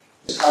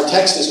our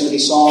text is going to be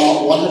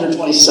Psalm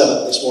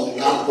 127 this morning,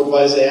 not the book of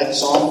Isaiah,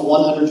 Psalm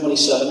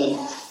 127.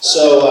 And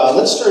so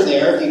let's turn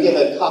there. If you give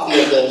a copy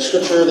of the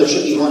scripture, there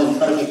should be one in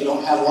front of you if you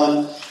don't have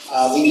one.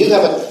 We do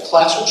have a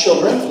class for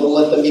children. We'll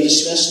let them be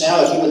dismissed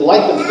now. If you would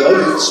like them to go,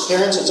 your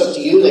parents, it's up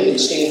to you. They can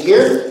stay in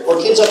here. Or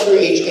kids up through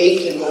age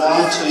 8 can go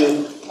on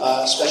to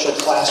a special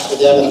class for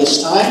them at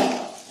this time.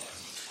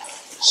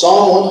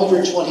 Psalm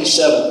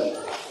 127.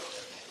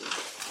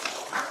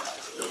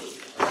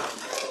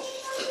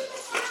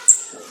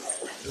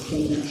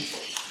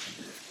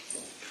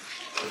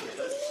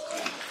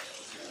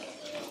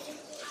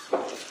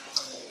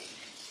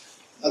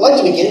 I'd like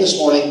to begin this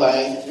morning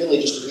by really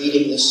just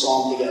reading this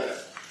psalm together.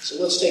 So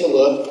let's take a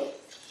look.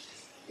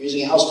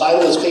 Using a house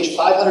Bible, it's page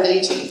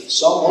 518,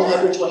 Psalm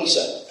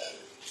 127.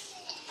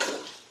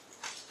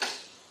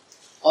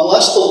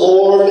 Unless the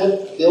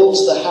Lord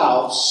builds the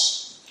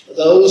house,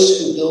 those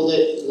who build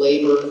it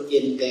labor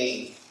in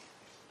vain.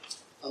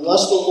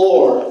 Unless the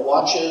Lord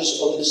watches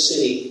over the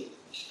city,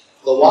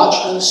 the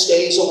watchman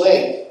stays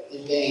awake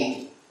in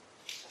vain.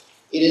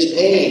 It is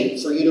vain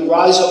for you to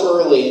rise up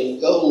early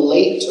and go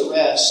late to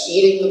rest,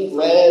 eating the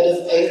bread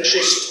of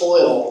anxious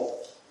toil,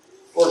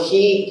 for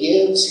he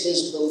gives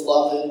his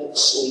beloved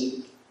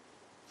sleep.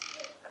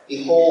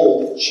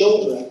 Behold,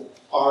 children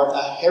are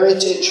a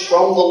heritage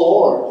from the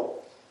Lord,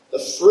 the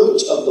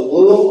fruit of the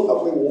womb a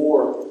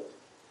reward.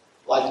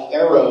 Like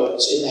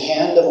arrows in the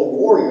hand of a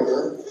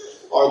warrior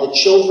are the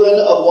children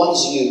of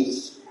one's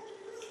youth.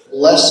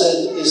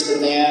 Blessed is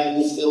the man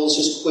who fills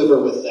his quiver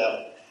with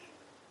them.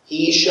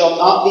 He shall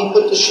not be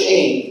put to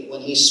shame when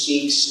he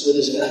speaks with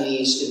his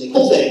enemies in the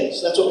good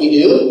things. That's what we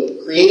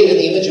do. Created in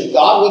the image of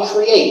God, we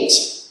create.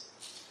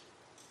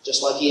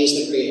 Just like he is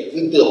the creator.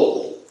 We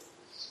build.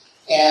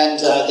 And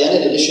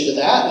then in addition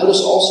to that,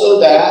 notice also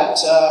that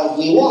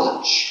we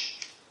watch.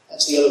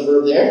 That's the other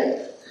verb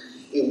there.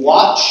 We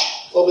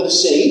watch over the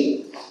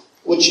city,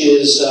 which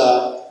is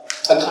a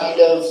kind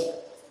of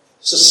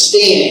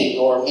sustaining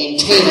or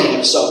maintaining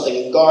of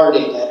something and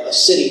guarding a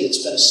city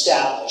that's been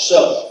established.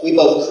 So we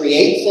both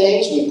create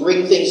things, we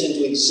bring things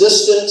into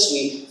existence,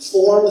 we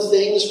form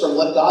things from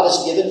what God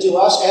has given to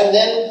us, and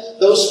then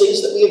those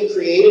things that we have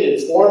created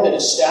and formed and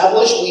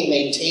established, we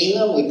maintain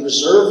them, we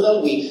preserve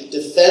them, we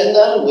defend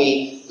them,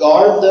 we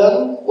guard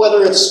them,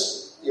 whether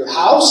it's your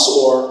house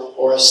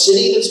or a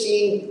city that's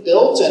being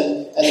built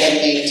and then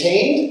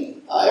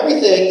maintained.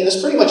 Everything,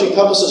 this pretty much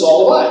encompasses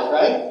all of life,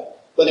 right?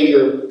 Whether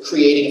you're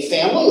creating a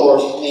family or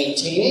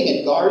maintaining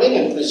and guarding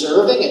and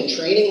preserving and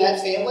training that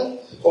family,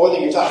 or whether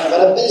you're talking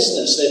about a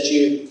business that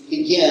you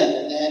begin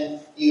and then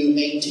you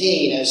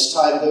maintain as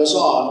time goes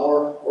on,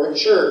 or a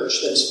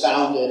church that's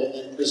founded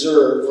and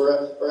preserved,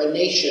 or a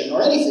nation,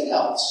 or anything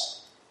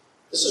else.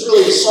 This is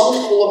really the sum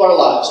total of our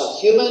lives, of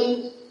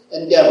human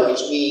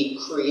endeavors. We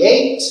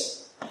create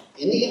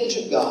in the image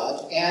of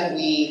God, and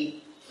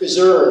we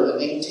preserve and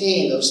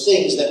maintain those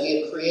things that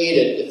we have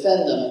created,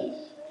 defend them, and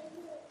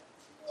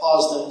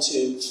cause them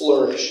to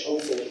flourish,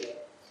 hopefully.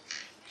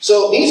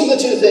 So these are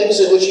the two things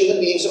in which human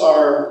beings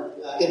are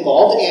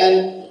involved.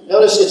 And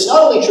notice it's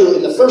not only true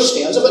in the first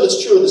stanza, but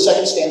it's true in the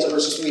second stanza,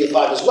 verses 3 to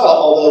 5 as well,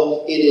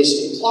 although it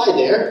is implied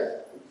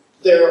there.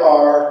 There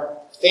are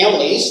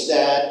families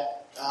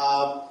that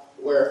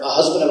where a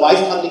husband and wife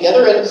come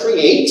together and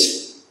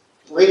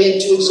bring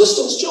into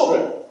existence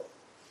children.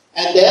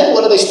 And then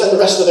what do they spend the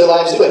rest of their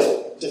lives doing?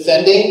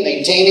 Defending,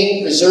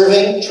 maintaining,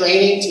 preserving,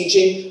 training,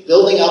 teaching,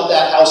 building up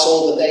that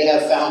household that they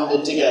have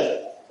founded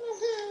together.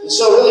 And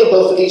so really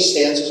both of these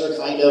stanzas are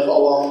kind of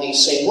along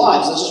these same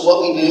lines. This is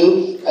what we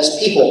do as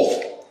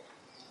people.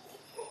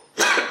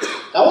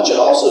 Now I want you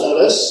to also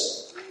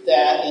notice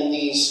that in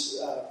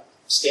these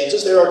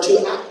stanzas there are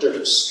two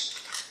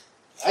actors.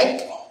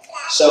 Right?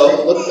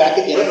 So look back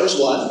again at verse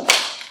 1.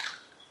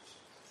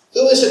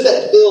 Who is it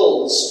that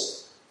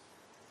builds?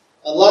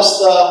 Unless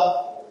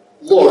the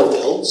Lord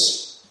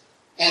builds.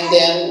 And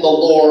then the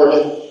Lord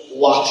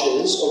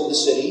watches over the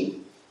city.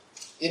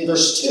 In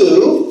verse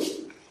 2,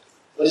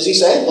 what does he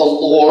say? The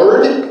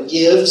Lord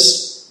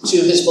gives to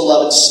his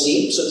beloved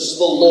sleep. So this is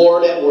the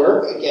Lord at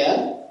work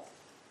again.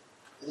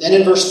 And then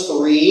in verse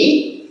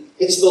 3,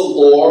 it's the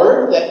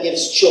Lord that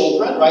gives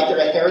children, right?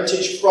 They're a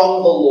heritage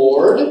from the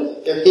Lord.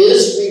 They're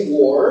his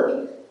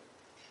reward.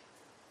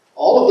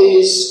 All of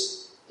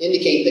these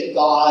indicate that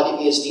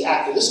God is the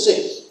actor. This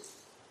is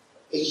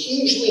a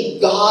hugely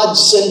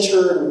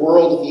God-centered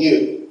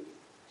worldview.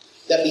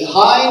 That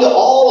behind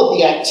all of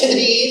the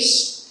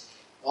activities,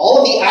 all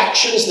of the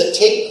actions that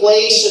take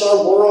place in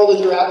our world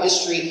and throughout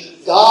history,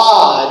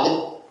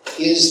 God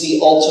is the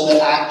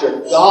ultimate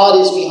actor. God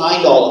is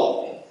behind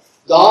all of it.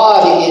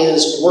 God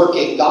is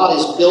working. God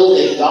is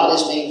building. God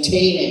is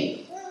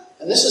maintaining.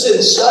 And this is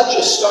in such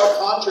a stark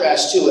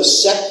contrast to a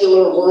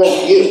secular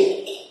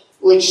worldview,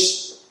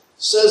 which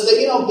says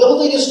that,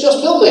 building is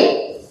just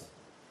building.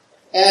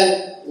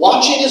 And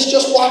watching is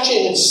just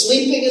watching, and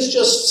sleeping is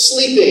just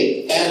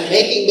sleeping, and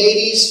making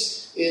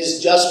babies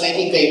is just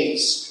making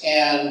babies.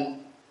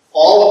 And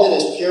all of it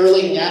is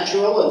purely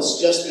natural.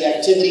 It's just the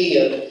activity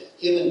of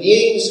human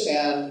beings,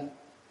 and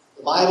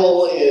the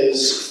Bible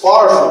is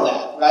far from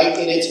that, right,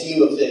 in its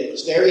view of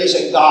things. There is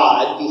a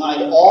God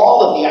behind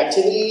all of the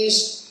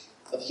activities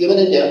of human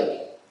endeavor.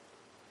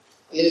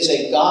 It is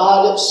a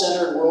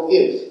God-centered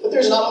worldview. But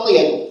there's not only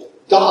a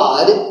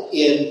God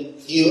in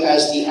view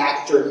as the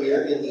actor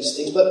here in these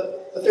things,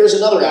 but there's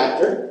another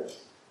actor.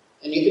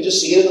 And you can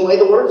just see it in the way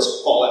the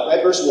words fall out,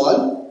 right? Verse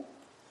 1.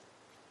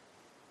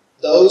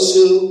 Those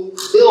who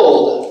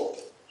build.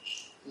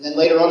 And then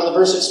later on in the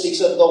verse it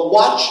speaks of the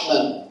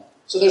watchman.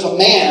 So there's a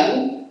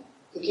man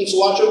who keeps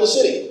watch over the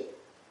city.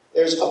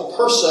 There's a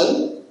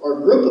person or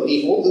a group of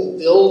people who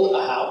build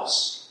a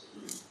house.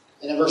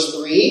 And in verse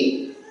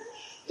 3,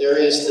 there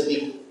is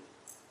the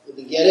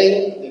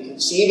begetting, the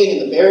conceiving,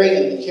 and the bearing,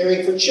 and the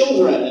caring for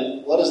children.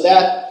 And what does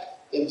that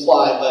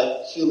imply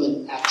but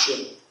human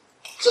action?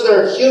 So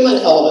there are human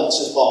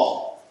elements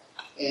involved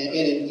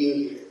in view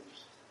here.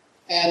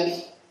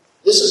 And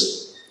this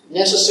is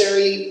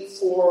necessary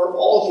for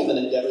all human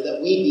endeavor,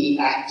 that we be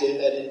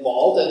active and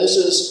involved. And this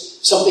is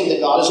something that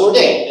God has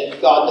ordained.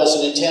 And God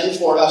doesn't intend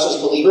for us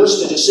as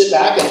believers to just sit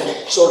back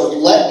and sort of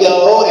let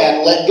go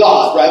and let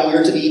God, right?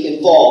 We're to be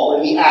involved.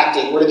 We're to be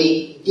acting. We're to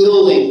be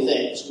building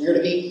things. We're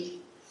to be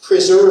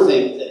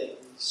preserving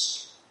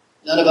things.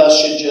 None of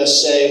us should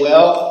just say,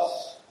 well,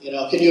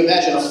 can you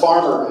imagine a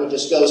farmer who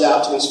just goes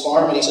out to his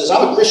farm and he says,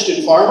 I'm a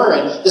Christian farmer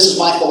and this is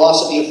my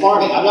philosophy of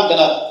farming. I'm not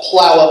going to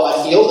plow up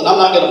my field and I'm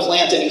not going to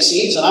plant any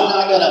seeds and I'm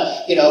not going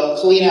to,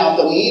 clean out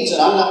the weeds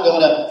and I'm not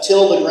going to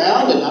till the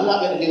ground and I'm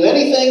not going to do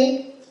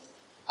anything.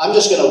 I'm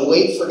just going to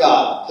wait for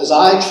God because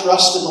I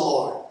trust in the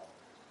Lord.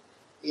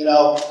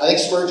 I think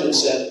Spurgeon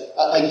said,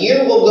 a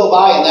year will go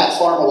by and that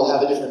farmer will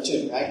have a different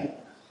tune, right?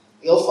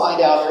 You'll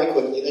find out very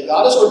quickly that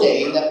God has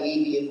ordained that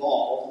we be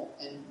involved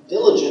and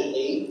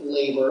diligently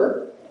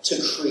labor to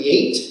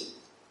create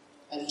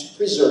and to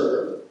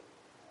preserve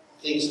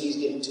things that He's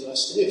given to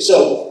us to do.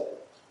 So,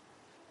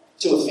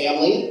 to a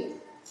family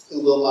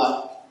who will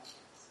not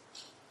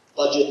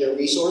budget their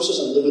resources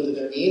and live within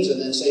their means and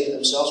then say to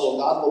themselves, well,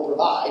 God will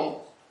provide,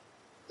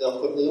 they'll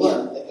quickly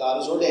learn that God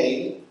has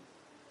ordained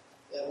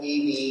that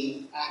we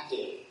be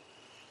active.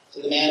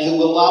 To the man who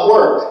will not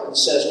work and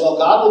says, well,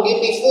 God will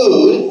give me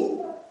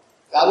food,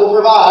 God will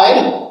provide,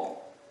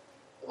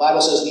 the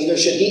Bible says neither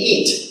should he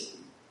eat.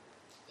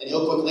 And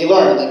he'll quickly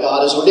learn that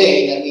God has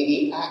ordained that we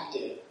be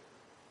active.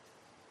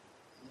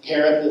 The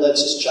parent who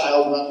lets his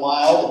child run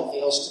wild and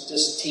fails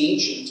to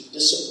teach and to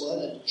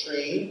discipline and to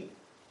train,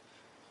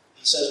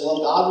 he says,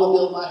 well, God will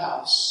build my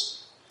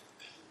house.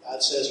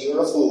 God says,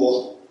 you're a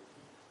fool.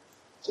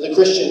 To the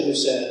Christian who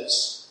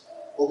says,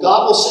 well,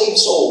 God will save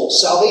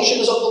souls. Salvation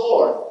is of the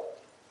Lord.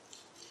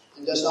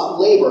 And does not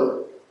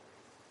labor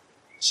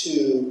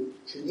to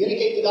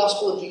communicate the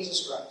gospel of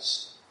Jesus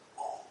Christ.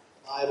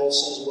 The Bible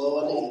says,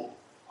 woe unto him.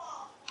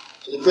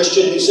 To the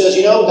Christian who says,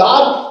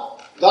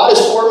 God is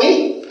for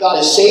me. God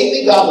has saved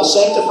me. God will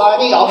sanctify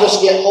me. I'll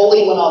just get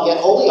holy when I'll get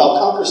holy. I'll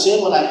conquer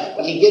sin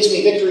when He gives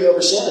me victory over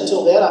sin.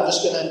 Until then, I'm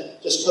just going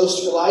to just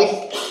coast for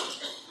life.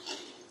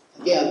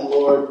 Again, the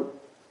Lord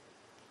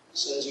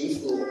says, you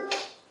fool.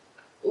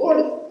 The Lord,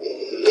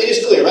 it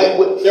is clear,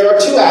 right? There are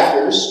two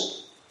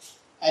actors,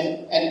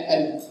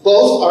 and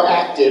both are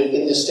active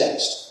in this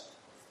text.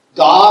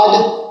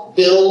 God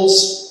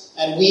builds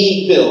and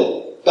we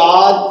build.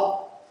 God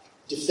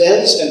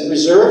defends and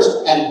preserves,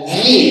 and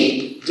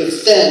we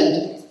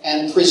defend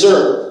and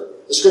preserve.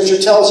 The Scripture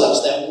tells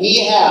us that we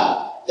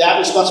have that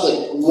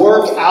responsibility.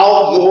 Work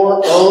out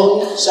your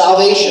own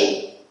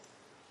salvation.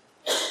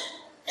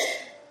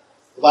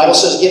 The Bible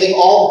says, giving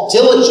all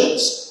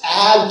diligence,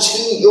 add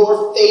to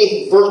your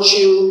faith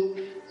virtue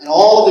and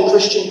all of the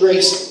Christian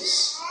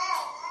graces.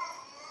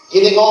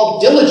 Giving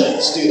all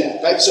diligence, do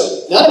that, right?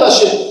 So none of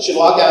us should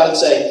walk out and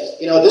say,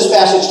 this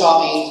passage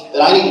taught me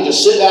that I need to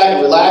just sit back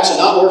and relax and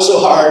not work so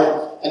hard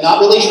and not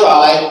really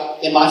try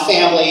in my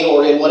family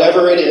or in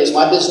whatever it is,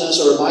 my business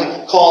or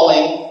my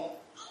calling.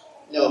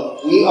 No,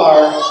 we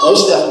are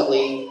most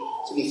definitely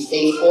to be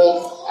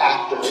faithful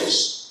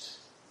actors.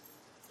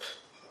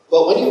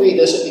 But when you read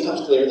this, it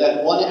becomes clear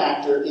that one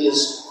actor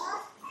is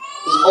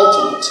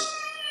ultimate.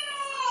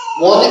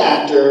 One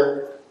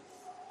actor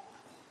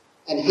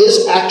and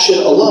his action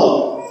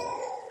alone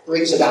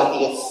brings about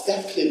the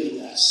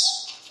effectiveness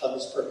of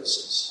his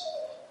purposes.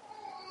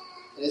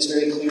 And it's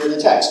very clear in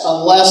the text.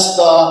 Unless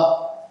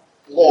the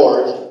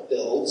Lord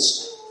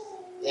builds,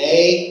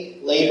 they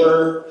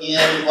labor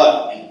in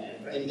what?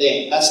 In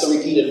vain. That's the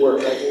repeated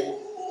word right here.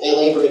 They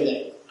labor in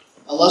vain.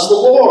 Unless the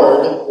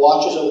Lord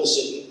watches over the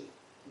city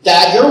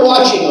that you're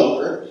watching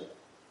over,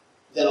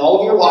 then all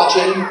of your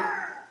watching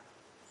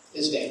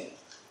is vain.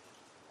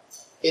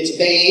 It's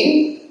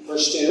vain,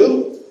 verse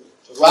 2,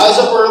 to rise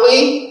up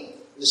early,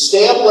 to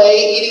stay up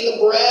late, eating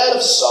the bread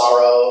of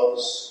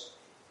sorrows,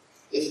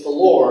 if the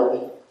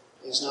Lord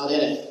is not in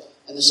it.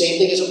 And the same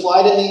thing is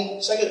applied in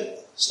the second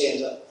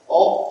stanza.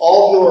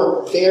 All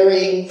your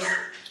bearing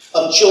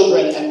of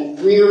children and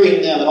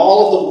rearing them and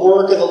all of the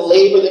work and the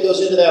labor that goes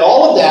into that,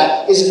 all of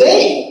that is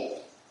vain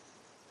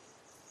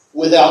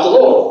without the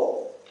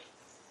Lord.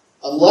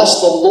 Unless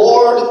the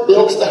Lord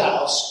builds the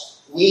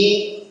house,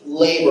 we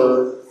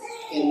labor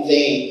in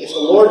vain. If the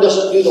Lord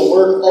doesn't do the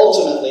work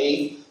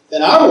ultimately,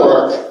 then our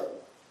work,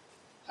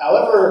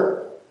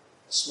 however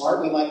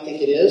smart we might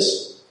think it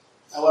is,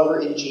 however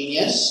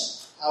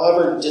ingenious,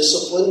 however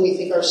disciplined we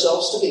think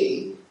ourselves to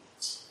be,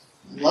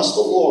 unless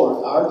the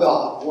Lord, our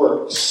God,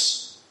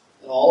 works,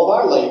 and all of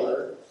our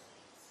labor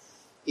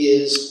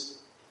is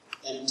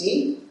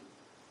empty,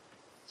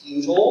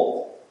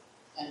 futile,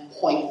 and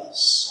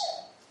pointless.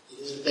 It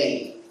is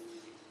vain.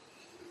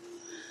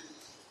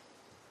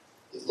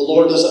 If the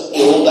Lord doesn't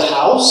build the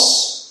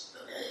house,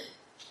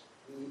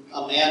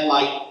 a man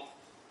might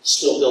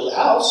still build a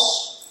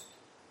house.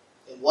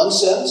 In one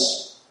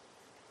sense,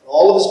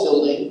 all of his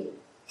building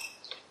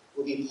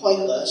will be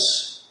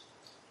pointless,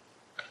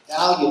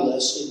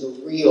 valueless in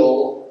the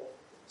real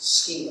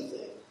scheme of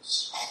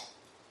things.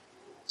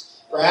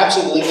 Perhaps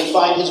he will even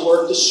find his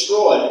work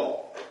destroyed.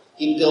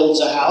 He builds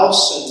a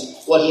house, and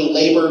what he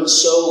labored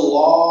so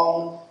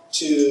long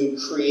to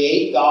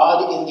create,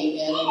 God in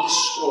the end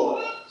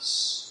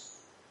destroys.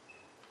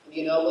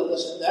 You know,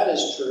 listen, that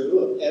is true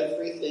of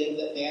everything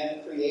that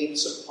man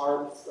creates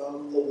apart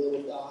from the will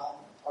of God,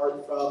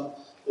 apart from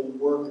the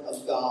work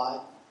of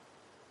God.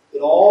 It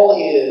all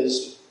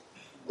is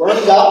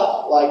burned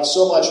up like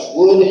so much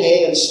wood,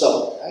 hay, and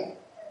stubble,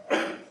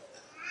 right?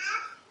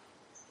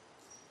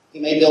 He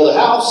may build a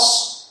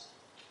house,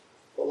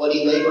 but what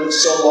he labored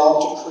so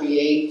long to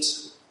create,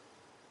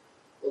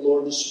 the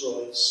Lord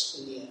destroys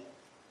in the end.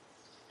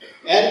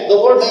 And the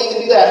Lord may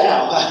even do that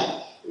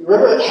now.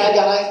 Remember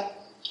Haggai?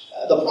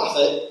 The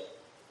prophet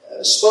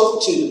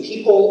spoke to the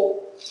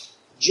people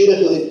of Judah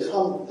who had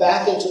come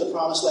back into the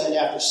promised land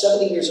after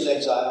 70 years of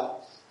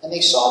exile, and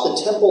they saw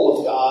the temple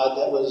of God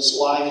that was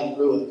lying in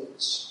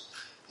ruins,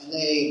 and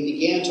they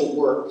began to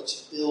work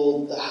to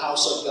build the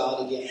house of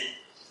God again.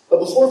 But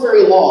before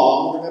very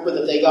long, remember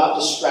that they got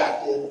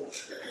distracted,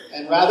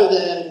 and rather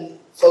than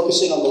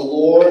focusing on the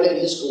Lord and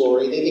His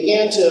glory, they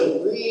began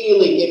to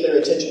really give their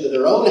attention to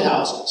their own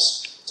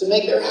houses, to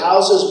make their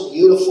houses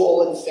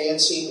beautiful and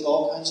fancy with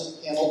all kinds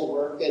of paneled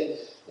work, and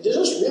to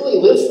just really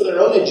live for their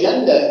own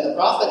agenda. And the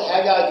prophet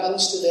Haggai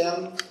comes to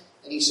them,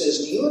 and he says,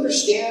 do you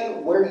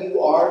understand where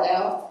you are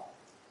now?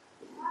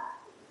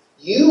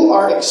 You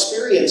are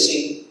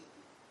experiencing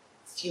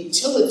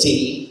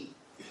futility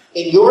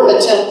in your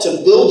attempt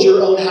to build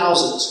your own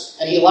houses.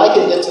 And he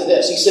likened it to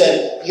this. He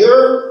said,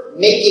 you're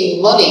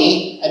making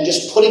money and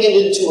just putting it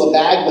into a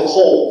bag with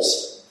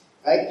holes.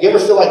 Right? You ever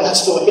feel like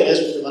that's the way it is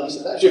with your money?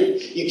 Sometimes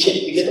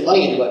you get the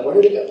money and you're like, where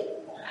did it go?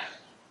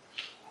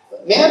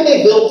 But man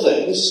may build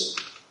things,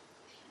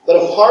 but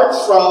apart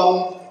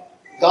from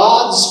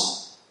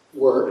God's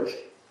work,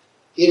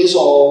 it is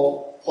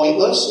all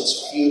pointless,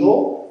 it's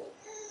futile,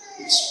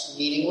 it's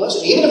meaningless.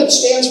 And even if it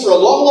stands for a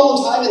long,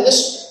 long time in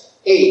this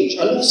age,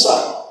 under the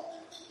sun,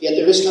 yet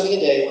there is coming a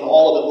day when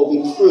all of it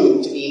will be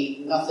proved to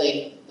be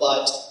nothing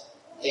but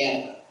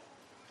vanity.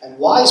 And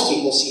wise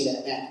people see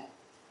that now.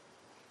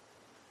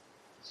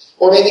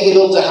 Or maybe he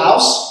builds a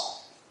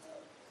house,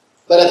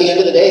 but at the end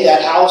of the day,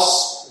 that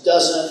house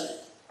doesn't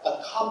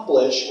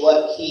accomplish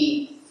what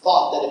he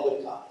thought that it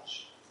would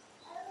accomplish.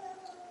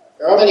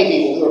 There are many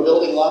people who are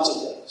building lots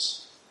of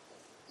things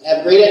and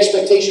have great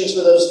expectations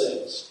for those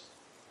things,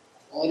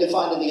 only to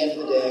find at the end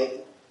of the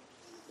day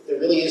that there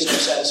really is no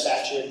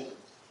satisfaction,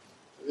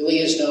 there really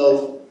is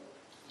no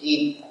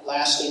deep,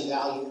 lasting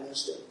value in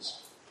those things.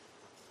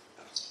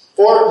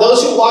 For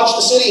those who watch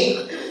the city,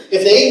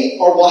 if they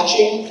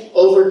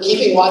are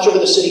keeping watch over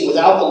the city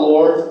without the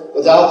Lord,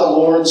 without the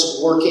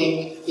Lord's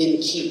working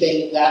in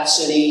keeping that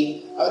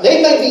city,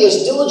 they may be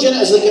as diligent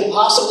as they can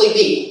possibly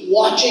be,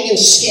 watching and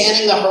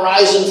scanning the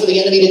horizon for the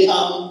enemy to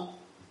come,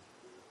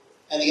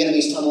 and the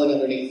enemy's tunneling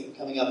underneath and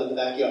coming up in the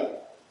backyard.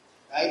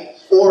 Right?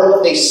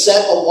 Or they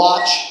set a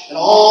watch, and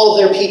all of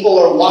their people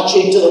are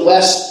watching to the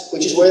west,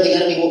 which is where the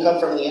enemy will come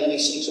from, and the enemy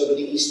sneaks over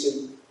the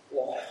eastern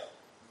wall.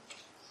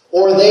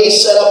 Or they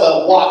set up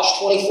a watch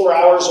 24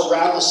 hours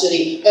around the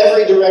city,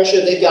 every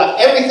direction. They've got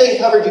everything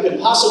covered you can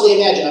possibly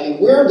imagine. I mean,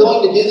 we're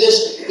going to do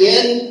this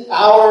in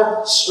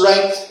our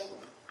strength.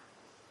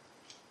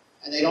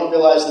 And they don't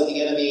realize that the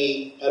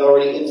enemy had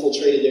already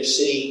infiltrated their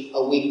city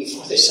a week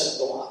before they set up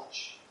the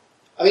watch.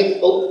 I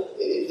mean,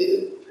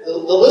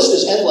 the list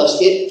is endless.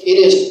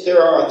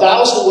 There are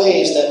 1,000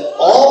 ways that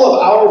all of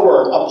our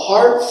work,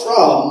 apart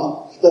from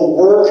the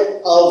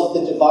work of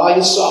the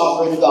divine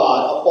sovereign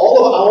God, of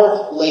all of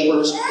our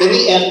labors, in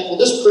the end, will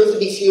just prove to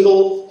be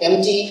futile,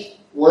 empty,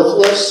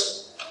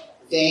 worthless,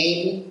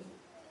 vain,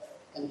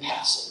 and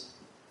passive.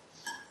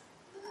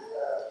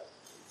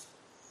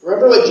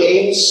 Remember what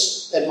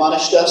James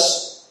admonished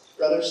us,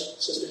 brothers,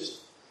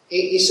 sisters?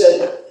 He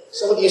said,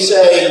 some of you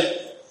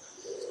say,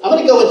 I'm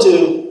going to go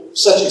into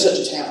such and such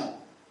a town,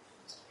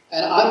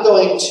 and I'm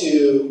going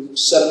to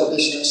set up a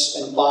business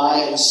and buy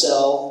and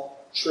sell,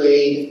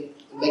 trade,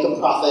 make a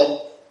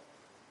profit.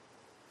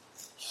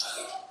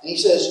 And he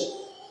says,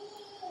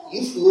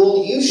 you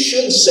fool, you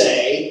should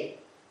say,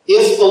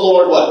 if the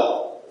Lord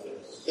what?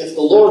 If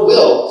the Lord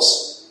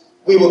wills,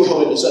 we will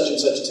go into such and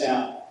such a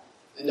town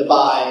and to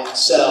buy and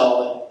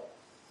sell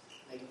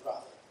and make a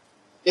profit.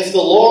 if the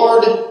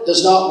Lord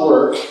does not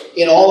work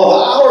in all of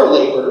our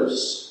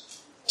labors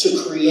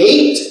to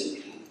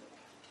create,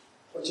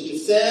 or to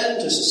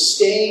defend, to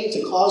sustain,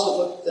 to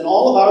cause, then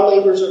all of our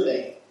labors are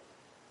vain.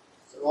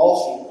 They're all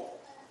futile.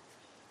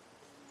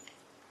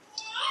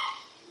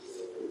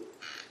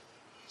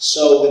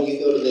 So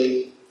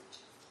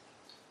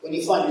when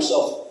you find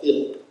yourself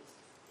ill,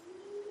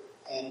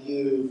 and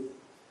you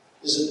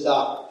visit the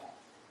doctor,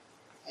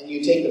 and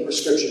you take the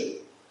prescription,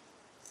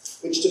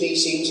 which to me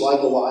seems like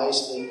a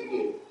wise thing to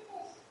do.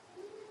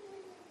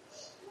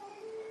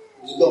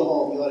 When you go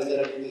home, you ought to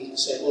get on your knees and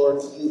say,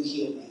 Lord, you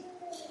heal me.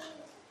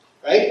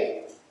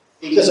 Right?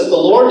 Because if the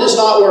Lord does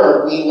not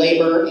work, we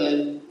labor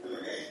in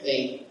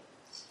vain.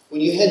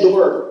 When you head to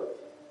work,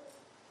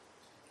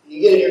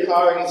 you get in your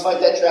car and you fight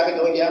that traffic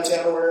going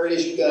downtown or wherever it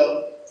is you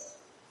go,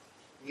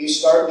 you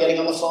start getting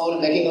on the phone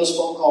and making those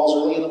phone calls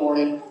early in the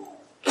morning,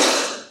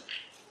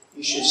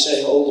 you should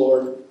say, oh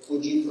Lord,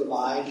 would you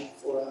provide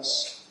for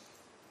us?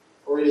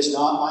 For it is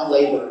not my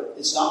labor,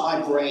 it's not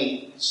my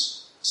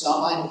brains, it's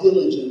not my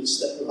diligence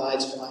that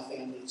provides for my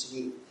family, it's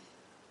you.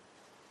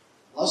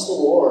 Unless the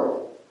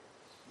Lord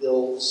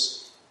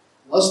builds,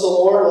 unless the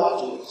Lord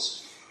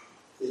watches,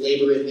 we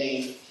labor in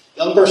vain.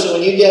 Young person,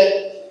 when you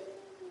get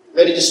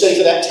ready to study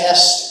for that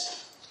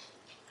test,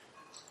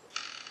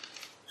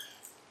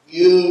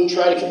 you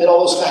try to commit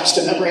all those facts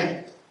to memory,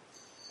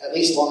 at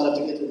least long enough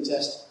to get through the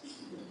test.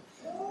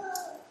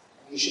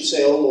 You should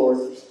say, oh Lord,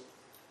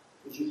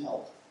 would you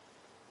help?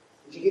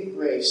 Would you give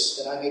grace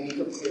that I may be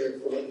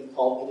prepared for what you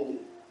called me to do?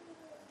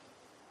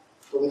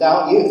 For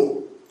without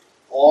you,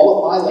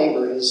 all of my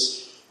labor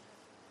is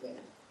vain.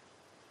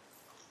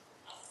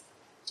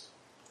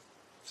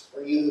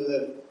 Or you who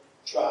have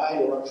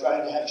tried or are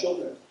trying to have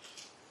children,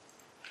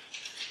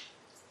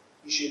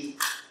 you should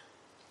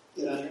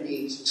get on your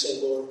knees and say,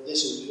 Lord,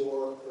 this is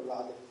your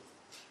prerogative.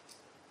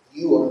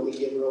 You are the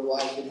giver of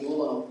life, and you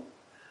alone.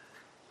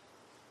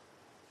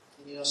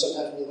 And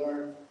sometimes we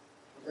learn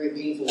a very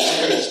painful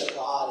truth that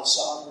God is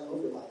sovereign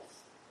over life.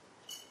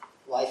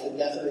 Life and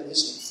death are in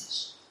His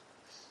hands.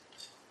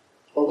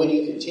 Or when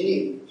you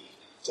continue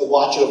to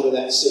watch over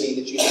that city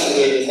that you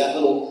created, that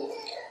little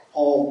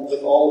home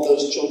with all of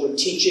those children,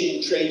 teaching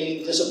and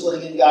training,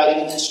 disciplining and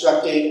guiding and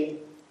instructing.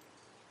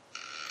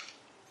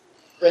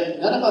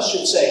 Friend, none of us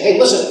should say, hey,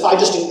 listen, if I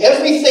just do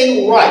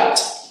everything right,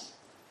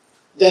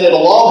 then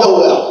it'll all go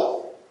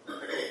well.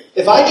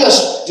 If I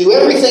just do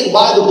everything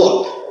by the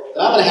book,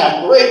 then I'm going to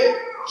have great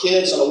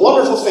kids and a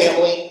wonderful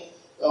family.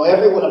 Oh,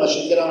 every one of us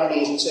should get on our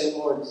knees and say,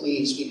 Lord,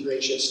 please be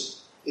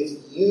gracious.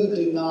 If you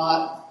do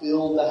not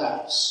build the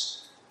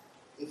house,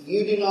 if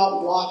you do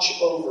not watch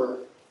over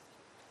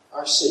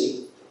our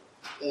city,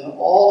 then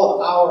all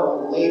of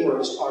our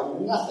labors are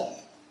nothing.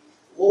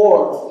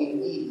 Lord, we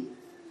need you.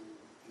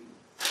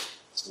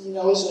 And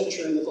isn't it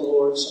true that the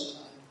Lord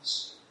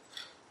sometimes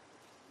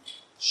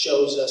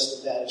shows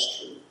us that is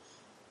true?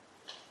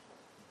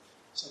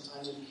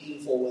 Sometimes in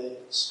painful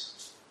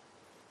ways.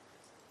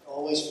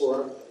 Always for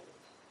our good.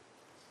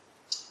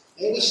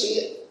 May we see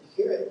it,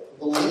 hear it,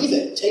 believe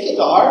it, take it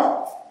to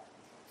heart.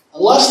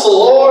 Unless the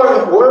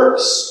Lord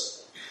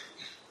works,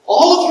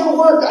 all of your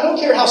work, I don't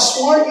care how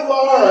smart you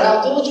are or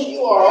how diligent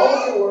you are, all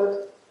of your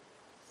work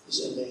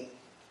is in vain.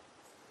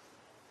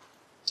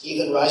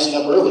 Even rising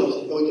up early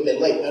and going to bed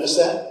late. Notice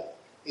that?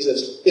 He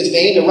says, it's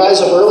vain to rise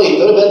up early and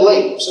go to bed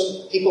late.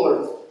 Some people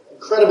are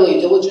incredibly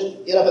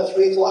diligent, get up at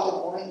 3 o'clock in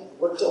the morning,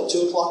 work till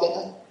 2 o'clock at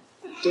night.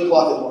 2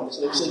 o'clock in the morning,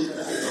 so they sleep for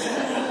night.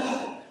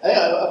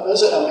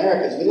 As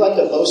Americans, we like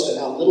to boast in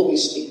how little we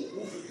sleep.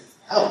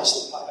 I only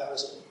sleep 5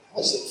 hours a day. I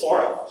only sleep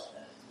 4 hours.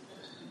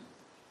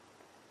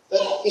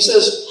 But he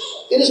says,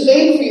 it is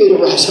vain for you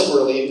to rise up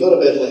early and go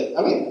to bed late.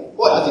 I mean,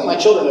 boy, I think my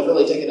children have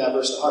really taken that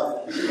verse to heart.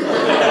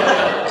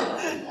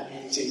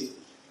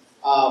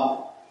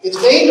 It's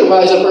vain to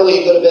rise up early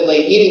and go to bed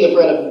late, eating the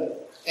bread of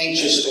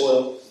anxious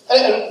toil.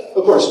 And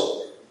of course,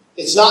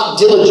 it's not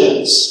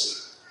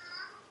diligence,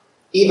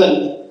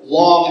 even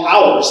long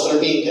hours that are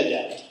being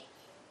condemned.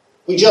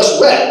 We just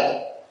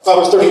read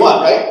Proverbs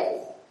 31,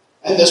 right?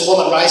 And this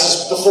woman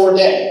rises before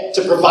day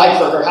to provide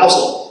for her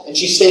household, and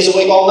she stays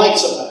awake all night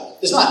sometimes.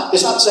 It's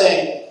not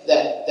saying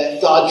that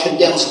God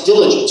condemns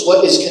diligence.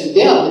 What is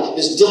condemned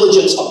is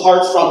diligence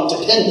apart from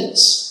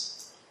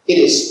dependence. It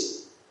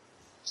is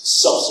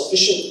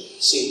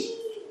self-sufficiency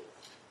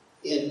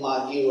in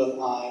my view of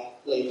my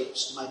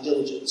labors, my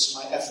diligence,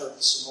 my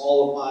efforts, and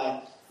all of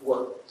my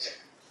work.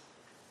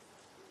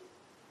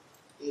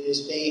 It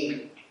is vain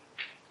to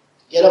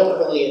get up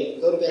early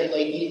and go to bed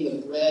late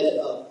eating the bread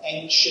of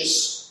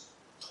anxious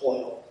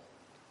toil.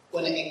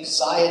 When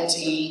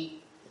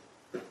anxiety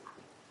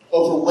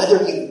over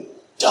whether you've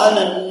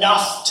done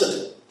enough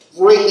to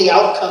bring the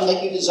outcome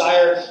that you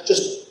desire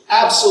just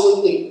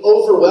absolutely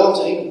overwhelms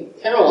and even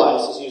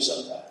paralyzes you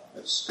sometimes.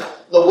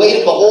 The weight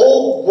of the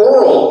whole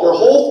world, your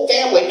whole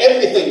family,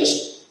 everything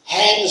just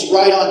hangs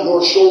right on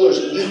your shoulders,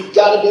 and you've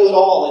got to do it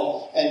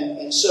all.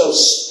 And so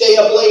stay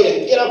up late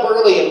and get up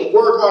early and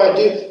work hard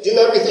and do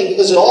everything,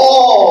 because it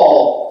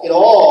all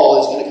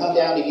is going to come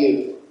down to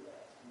you.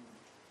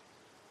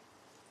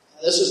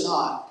 Now, this is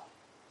not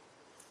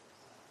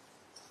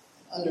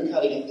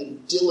undercutting of the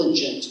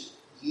diligent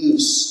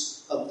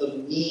use of the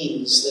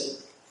means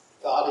that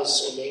God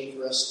has ordained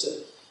for us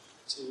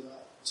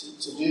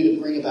to do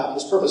to bring about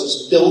His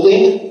purposes.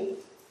 Building,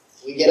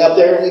 we get up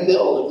there and we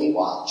build and we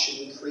watch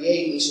and we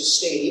create, we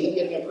sustain, even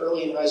getting up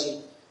early and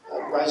rising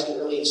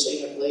early and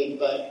staying up late,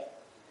 but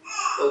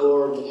the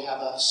Lord would have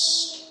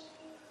us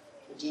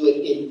do it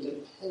in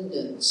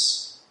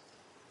dependence,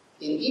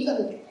 in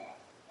even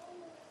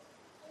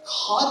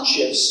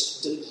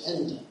conscious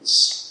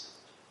dependence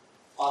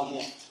on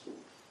Him.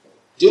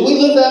 Do we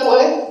live that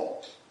way?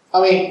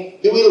 I mean,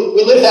 do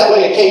we live that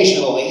way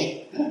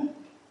occasionally?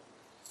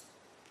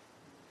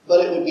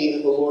 But it would be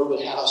that the Lord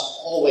would have us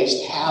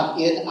always have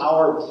in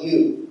our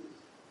view,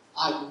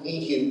 I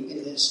need you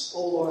in this.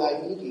 Oh Lord,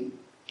 I need you.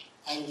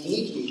 I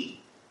need you.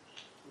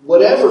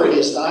 Whatever it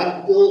is that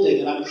I'm building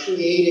and I'm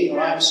creating or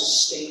I'm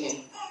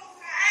sustaining.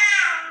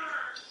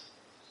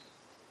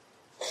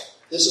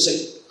 This is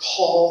a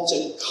call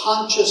to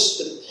conscious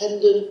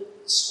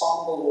dependence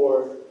on the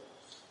Lord.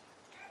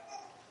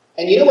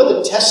 And you know what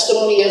the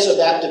testimony is of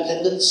that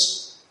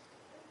dependence?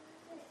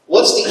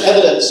 What's the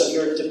evidence of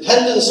your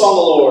dependence on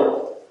the Lord?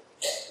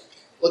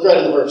 Look right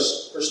at the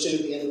verse. Verse 2,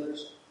 the end of the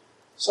verse.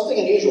 Something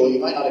unusual you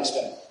might not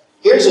expect.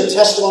 Here's a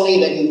testimony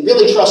that you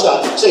really trust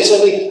God. Say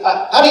somebody,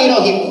 how do you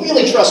know he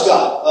really trusts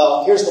God?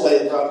 Well, here's the way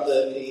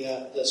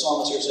the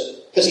psalmist here said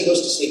it. Because he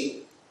goes to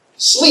sleep.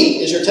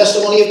 Sleep is your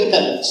testimony of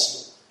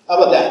dependence. How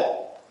about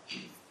that?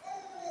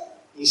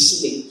 He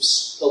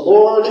sleeps. The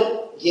Lord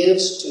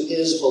gives to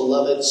His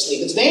beloved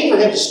sleep. It's named for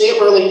Him to stay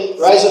up early,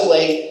 rise up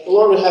late. The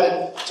Lord would have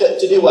Him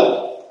to do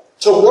what?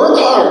 To work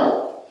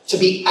hard. To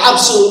be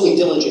absolutely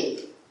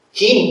diligent.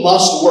 He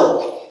must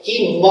work.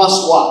 He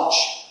must watch.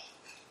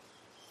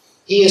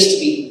 He is to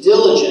be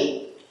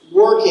diligent,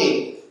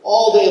 working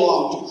all day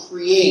long to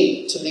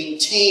create, to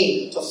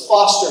maintain, to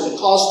foster, to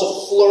cause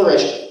to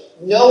flourish,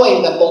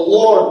 knowing that the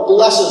Lord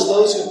blesses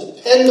those who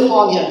depend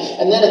upon Him.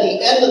 And then at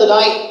the end of the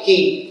night,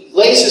 he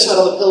lays his head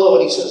on the pillow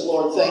and he says,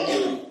 Lord, thank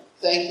you.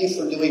 Thank you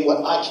for doing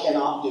what I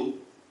cannot do.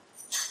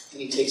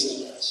 And he takes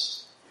his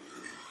rest.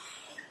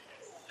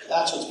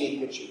 That's what's being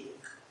pictured here.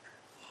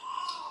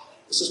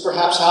 This is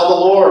perhaps how the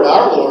Lord,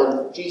 our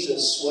Lord,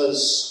 Jesus,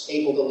 was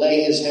able to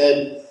lay his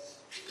head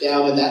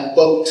down in that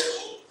boat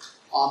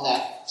on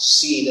that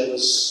sea that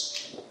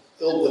was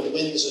filled with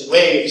winds and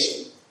waves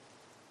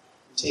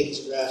and take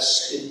his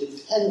rest in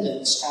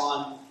dependence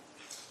on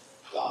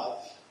God.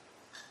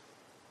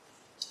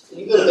 Can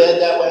you go to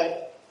bed that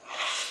way?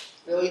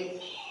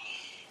 Really?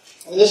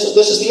 I mean, this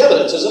is the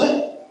evidence, isn't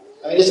it?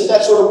 I mean, isn't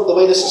that sort of the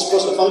way this is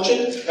supposed to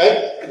function?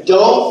 Right?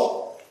 Don't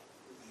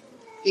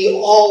be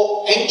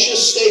all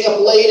anxious, staying up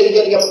late and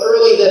getting up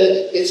early, that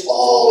it's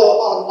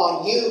all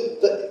on you.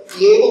 But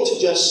be able to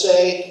just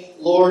say,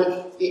 Lord,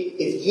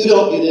 if you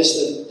don't do this,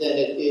 then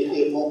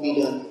it won't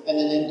be done. And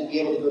then to be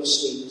able to go to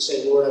sleep and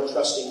say, Lord, I'm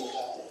trusting you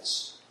about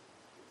this.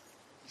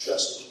 I'm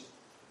trusting you.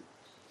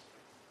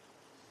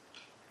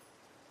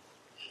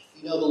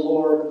 You know the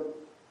Lord,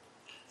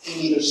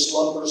 He neither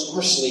slumbers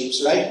nor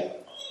sleeps, right?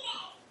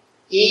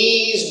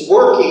 He's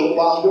working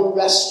while you're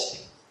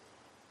resting.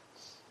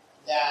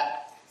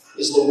 That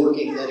is the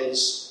working that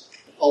is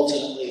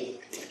ultimately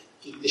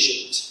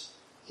efficient.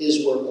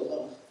 His work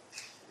alone.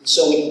 And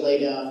so we can lay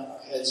down our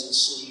heads and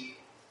sleep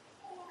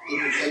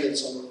in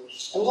dependence on the Lord.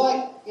 And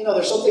why? You know,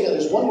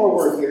 there's one more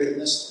word here in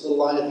this little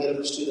line at the end of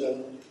verse 2 that I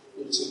want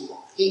to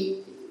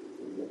see.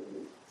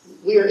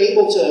 We are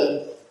able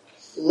to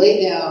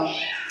lay down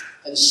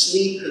and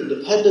sleep in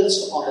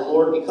dependence on the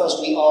Lord because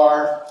we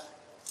are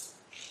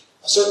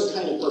a certain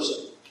kind of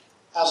person.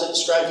 How's it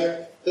described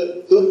here?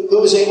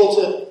 Who is able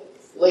to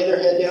lay their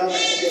head down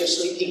and go to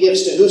sleep? He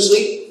gives to who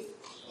sleep?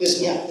 His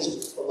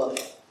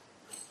beloved.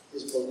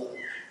 His beloved.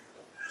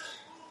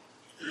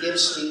 He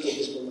gives sleep to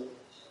His beloved.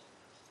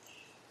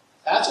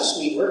 That's a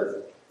sweet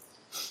word.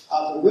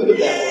 The root of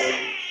that word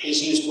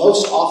is used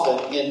most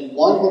often in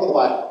one book of the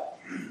Bible.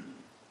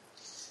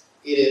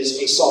 It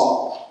is a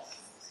psalm.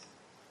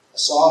 A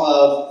song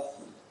of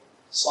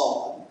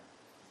Solomon.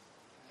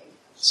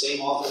 Same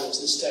author as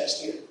this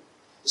text here.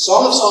 The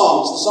Song of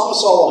Songs, the Song of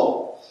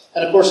Solomon.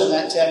 And of course in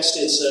that text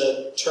it's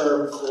a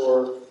term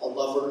for a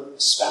lover, a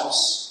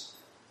spouse,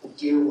 a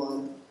dear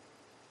one.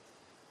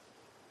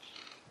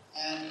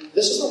 And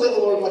this is the way the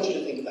Lord wants you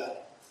to think about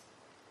it.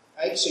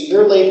 Right? So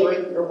you're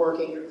laboring, you're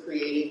working, you're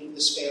creating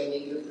this family,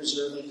 you're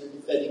preserving, you're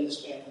defending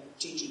this family, you're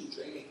teaching,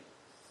 training.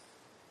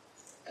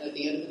 And at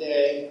the end of the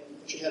day, you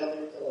put your head on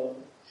your pillow,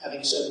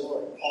 having said,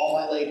 Lord, all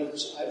my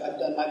labors, I've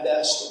done my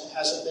best, and it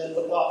hasn't been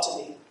what it ought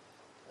to be.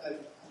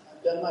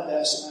 I've done my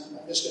best, and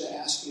I'm just going to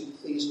ask you,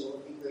 please,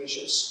 Lord, be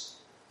gracious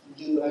and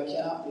do what I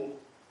cannot do.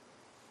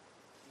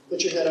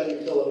 Put your head on your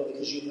pillow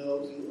because you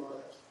know you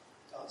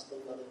are God's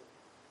beloved,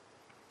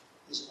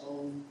 His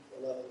own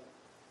beloved.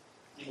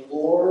 And the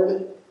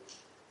Lord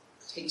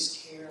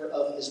takes care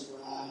of His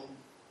bride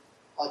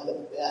like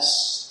the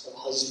best of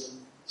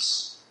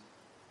husbands.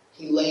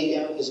 He laid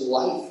down His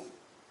life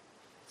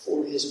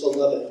for His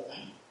beloved.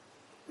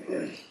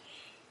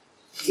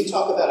 You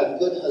talk about a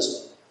good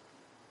husband.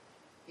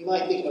 You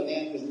might think of a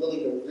man who's willing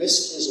to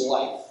risk his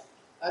life.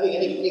 I think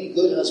any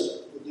good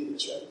husband would do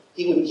this, right?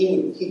 He would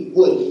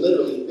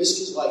literally risk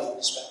his life for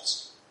his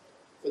spouse,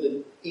 for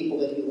the people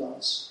that he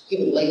loves. He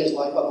would lay his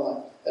life on the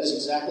line. That is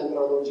exactly what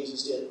our Lord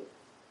Jesus did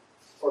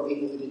for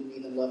people who didn't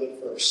even love him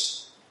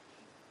first.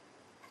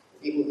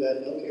 For people who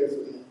had no care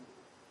for him.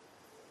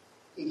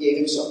 He gave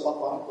himself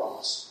up on a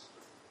cross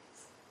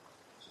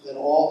so that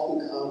all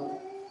who come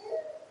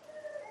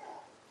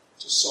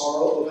to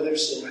sorrow over their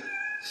sin,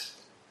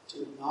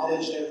 to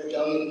acknowledge their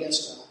rebellion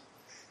against God,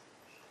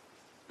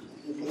 and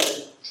who put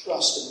their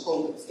trust and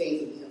hope and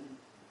faith in him,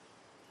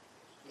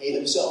 may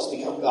themselves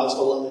become God's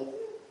beloved.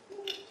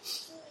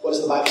 What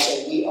does the Bible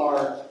say? We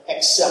are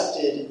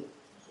accepted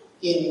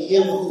in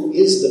him who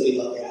is the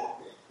beloved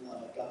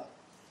Son of God.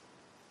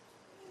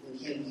 In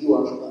him you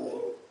are beloved.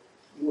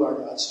 You are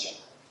God's child.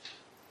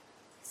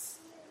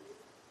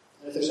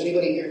 And if there's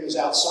anybody here who's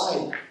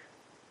outside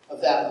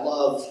of that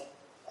love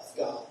of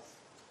God,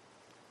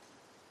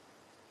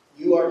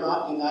 you are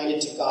not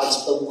united to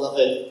God's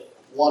beloved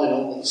one and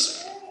only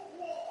Son.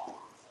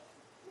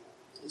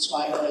 It's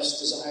my earnest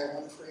desire,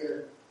 my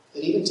prayer,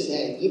 that even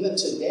today, you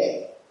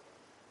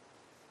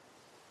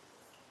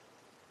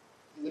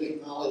would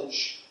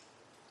acknowledge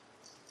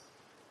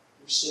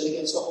your sin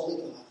against the holy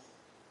God,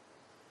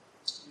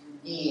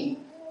 your need,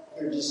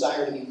 your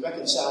desire to be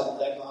reconciled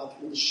with that God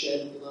through the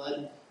shed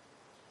blood,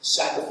 the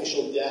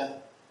sacrificial death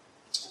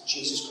of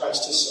Jesus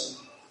Christ, his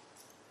Son.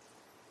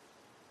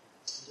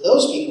 To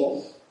those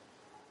people,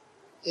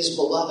 his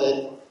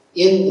beloved,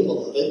 in the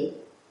beloved,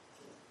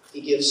 he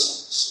gives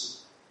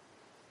sleep.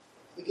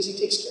 Because he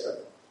takes care of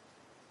them.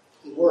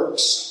 He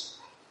works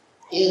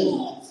in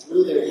and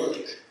through their work.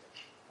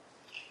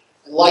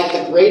 And like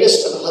the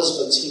greatest of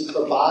husbands, he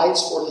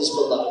provides for his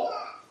beloved.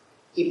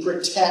 He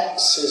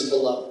protects his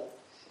beloved.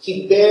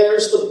 He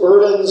bears the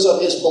burdens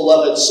of his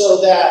beloved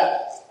so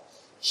that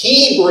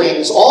he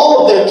brings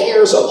all of their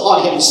cares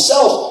upon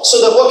himself, so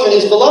that what can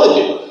his beloved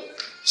do?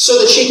 So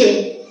that she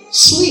can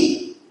sleep.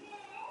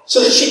 So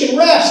that she can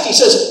rest. He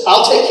says,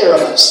 I'll take care of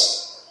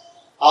this.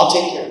 I'll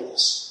take care of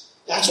this.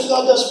 That's what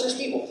God does for his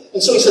people.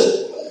 And so he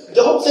says,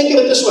 don't think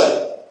of it this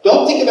way.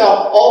 Don't think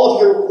about all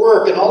of your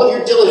work and all of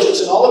your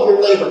diligence and all of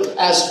your labor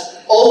as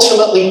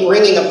ultimately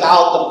bringing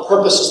about the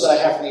purposes that I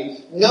have for you.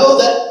 Know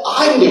that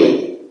I'm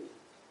doing it.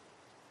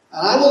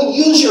 And I will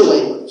use your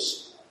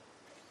labors.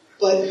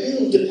 But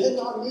you depend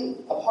on me.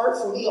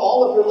 Apart from me,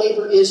 all of your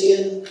labor is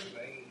in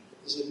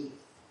me.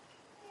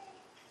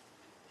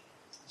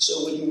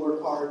 So when you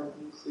work hard,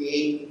 you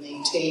create, you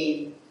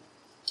maintain.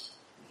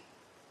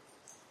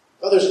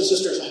 Brothers and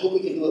sisters, I hope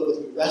we can do it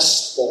with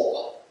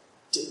restful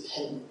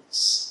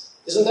dependence.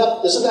 Isn't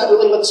that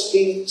really what's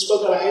being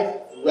spoken about here?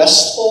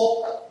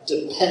 Restful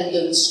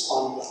dependence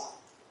on God.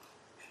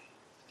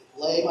 I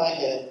can lay my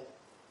head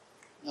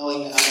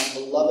knowing that I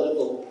am beloved of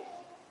the Lord.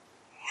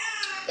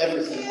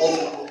 Everything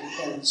ultimately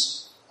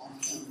depends on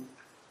him.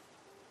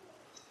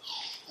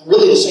 And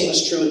really the same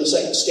is true in the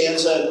second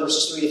stanza in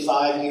verses 3 to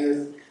 5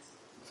 here.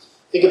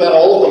 Think about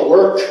all of the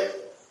work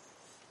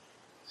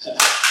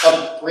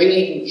of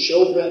bringing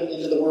children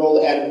into the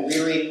world and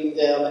rearing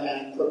them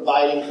and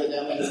providing for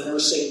them and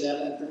nursing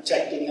them and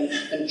protecting them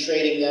and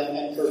training them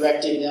and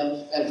correcting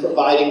them and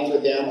providing for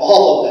them.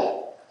 All of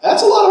that.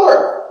 That's a lot of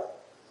work.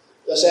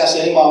 Just ask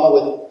any mama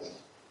with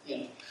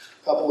a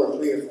couple or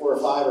 3 or 4 or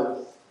 5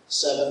 or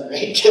 7 or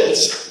 8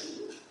 kids.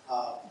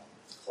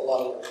 It's a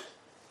lot of work.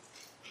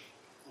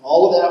 And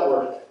all of that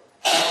work,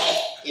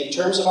 in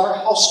terms of our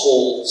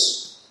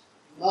households,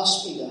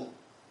 must be done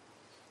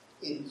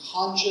in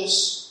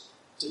conscious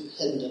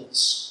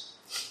dependence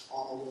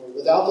on the Lord.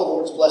 Without the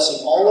Lord's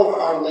blessing, all of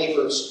our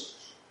labors,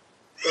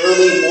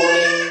 early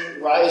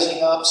morning,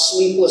 rising up,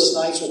 sleepless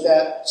nights with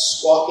that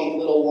squawking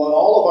little one,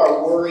 all of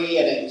our worry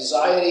and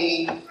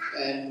anxiety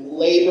and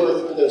labor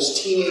through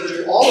those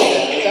teenagers, all of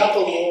that, without the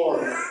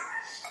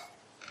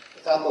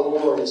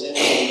Lord is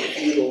empty,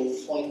 futile,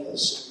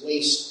 pointless, and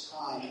waste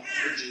time and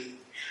energy.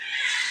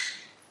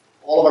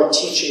 All of our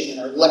teaching and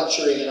our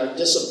lecturing and our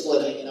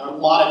disciplining and our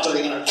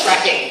monitoring and our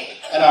tracking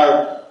and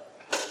our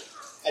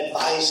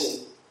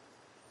advising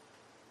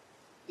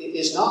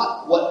is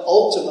not what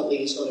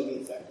ultimately is going to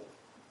be effective.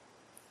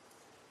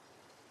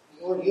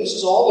 The Lord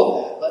uses all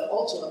of that, but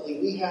ultimately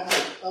we have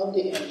to come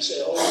to him and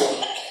say, oh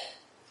Lord,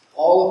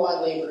 all of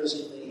my labor is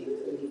in vain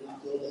if we do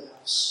not build a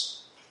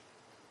house.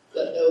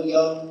 Let no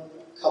young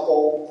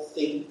couple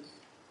think,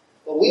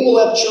 well, we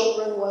will have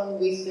children when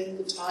we think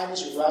the time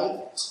is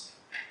right.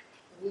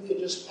 We could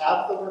just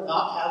have them or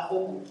not have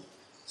them.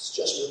 It's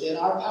just within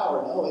our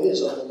power. No, it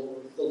is of the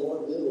Lord. The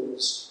Lord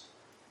wills.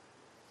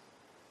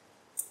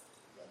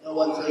 Let no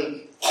one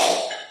think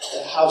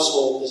that a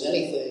household is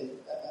anything,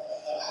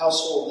 a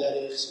household that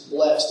is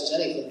blessed is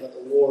anything but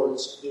the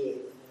Lord's doing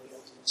in the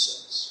ultimate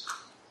sense.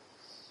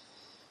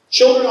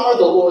 Children are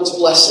the Lord's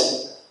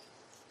blessing.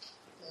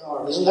 They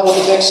are. Isn't that what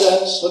the text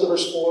says? Look at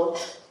verse 4.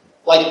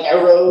 Like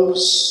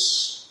arrows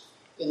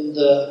in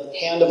the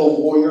hand of a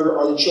warrior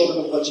are the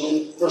children of one's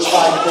youth. Verse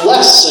 5,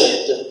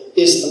 blessed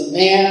is the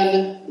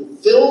man who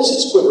fills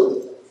his quiver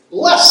with them.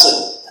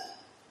 Blessed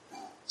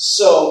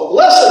So,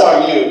 blessed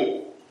are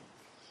you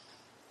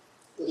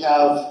who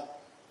have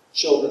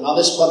children. On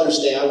this Mother's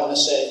Day, I want to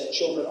say that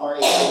children are a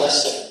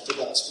blessing to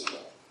God's people.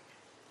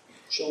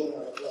 Children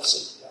are a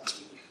blessing to God's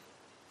people.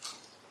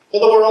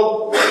 And the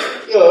world,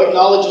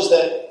 acknowledges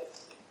that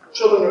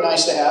children are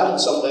nice to have in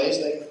some ways.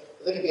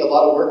 They can be a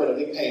lot of work and a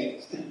big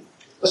pain.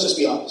 Let's just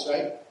be honest,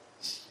 right?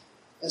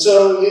 And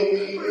so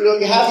you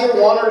have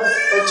your one or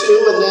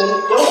two, and then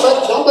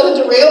don't let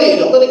it derail you.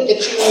 Don't let it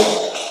get you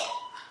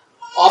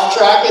off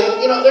track.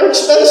 And they're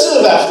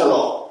expensive after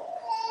all,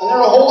 and they're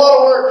a whole lot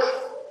of work.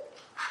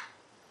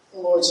 The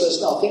Lord says,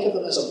 no, think of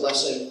them as a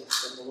blessing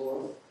from the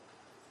Lord.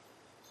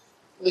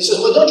 And he says,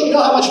 well, don't you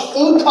know how much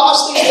food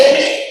costs these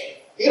days?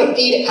 You're going to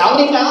feed how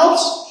many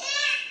mouths?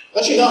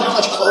 Don't you know how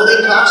much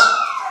clothing costs?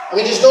 I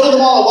mean, just go to the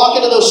mall and walk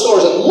into those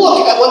stores and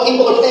look at what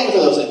people are paying for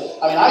those things.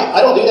 I mean,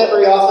 I don't do that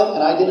very often,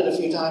 and I did it a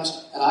few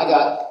times, and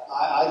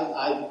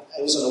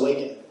it was an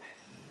awakening.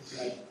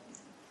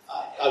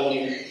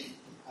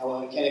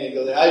 I can't even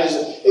go there.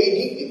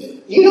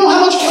 You know how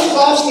much food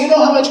costs? Do you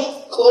know how much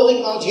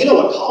clothing costs? Do you know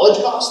what college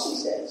costs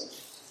these days?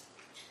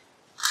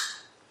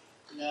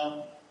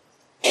 No.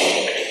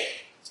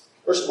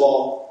 First of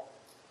all,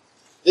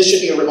 this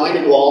should be a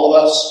reminder to all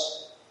of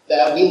us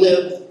that we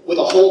live with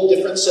a whole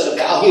different set of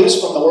values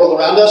from the world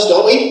around us,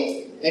 don't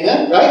we?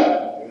 Amen?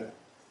 Right?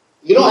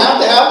 You don't have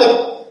to have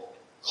the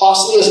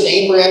costliest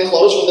name brand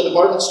clothes from the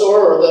department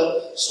store or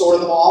the store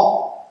in the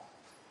mall.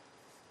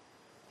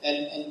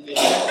 And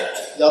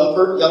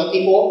young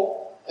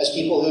people, as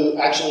people who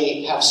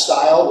actually have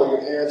style, where your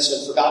parents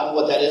have forgotten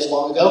what that is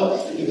long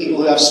ago, you people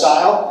who have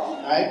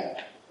style, right?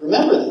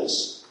 Remember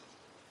this.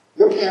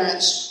 Your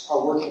parents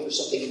are working for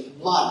something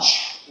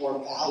much more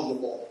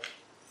valuable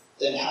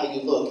than how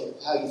you look and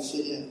how you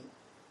fit in.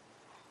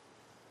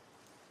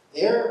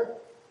 Their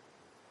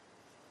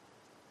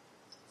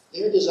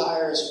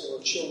desire is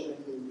for children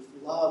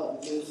who love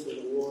and live for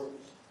the Lord.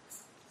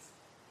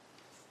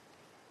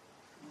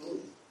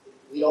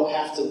 We don't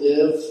have to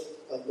live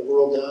like the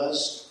world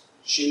does.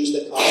 Shoes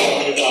that cost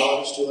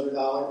 $100,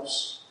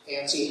 $200,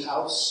 fancy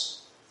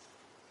house,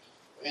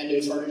 brand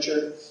new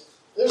furniture.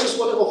 There's this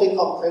wonderful thing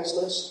called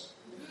Craigslist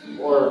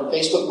or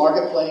Facebook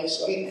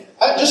Marketplace. I mean,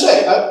 just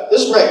say,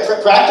 this is great,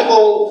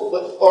 practical,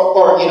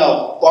 or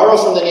borrow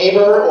from the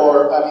neighbor,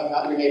 or, I mean,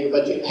 not your neighbor,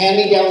 but hand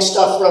me down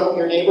stuff from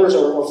your neighbors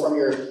or from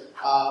your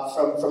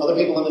from other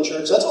people in the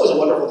church. That's always a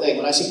wonderful thing.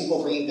 When I see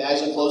people bringing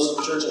bags of clothes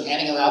to the church and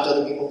handing them out to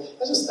other people,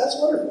 that's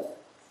wonderful.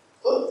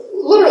 But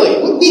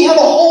literally, we have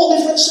a whole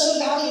different set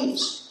of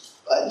values.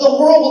 The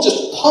world will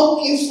just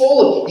pump you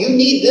full of, you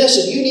need this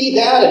and you need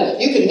that,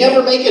 and you can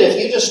never make it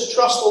if you just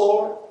trust the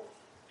Lord.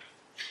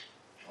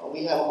 Well,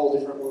 we have a whole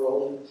different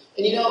world.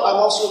 And I've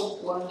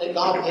also learned that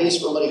God pays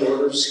for money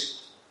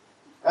orders.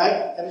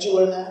 Right? Haven't you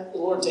learned that? The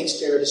Lord takes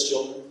care of His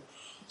children.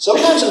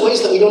 Sometimes in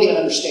ways that we don't even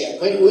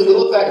understand. We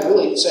look back and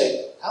really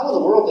say, how in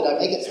the world did I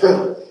make it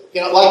through?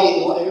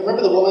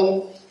 Remember the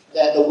woman,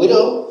 the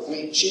widow? I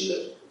mean, she's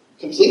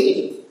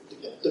completely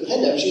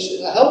dependent.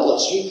 She's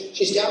helpless.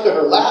 She's down to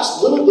her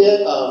last little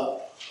bit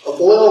of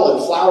oil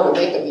and flour to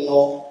make a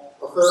meal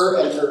for her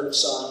and her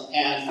son.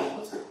 And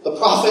the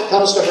prophet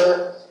comes to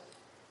her,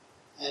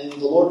 and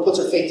the Lord puts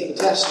her faith to the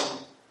test.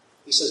 And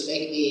He says,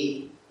 make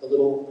me a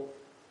little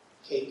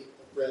cake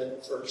of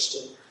bread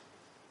first.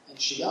 And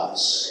she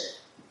does.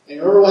 And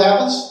remember what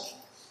happens?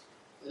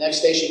 The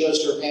next day she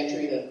goes to her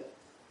pantry to,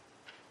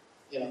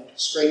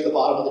 scrape the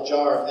bottom of the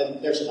jar,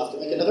 and there's enough to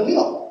make another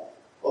meal.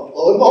 Well,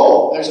 lo and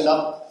behold, there's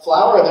enough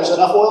flour and there's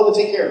enough oil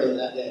to take care of them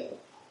that day.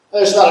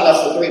 Well, there's not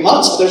enough for 3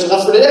 months, but there's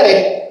enough for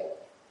today.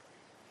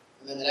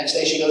 And then the next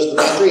day she goes to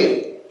the pantry,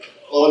 and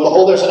lo and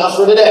behold, there's enough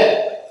for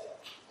today.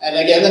 And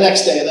again the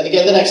next day, and then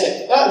again the next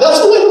day.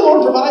 That's the way the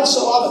Lord provides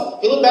so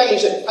often. You look back and you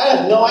say, I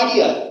have no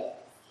idea.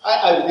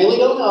 I really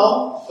don't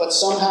know, but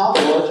somehow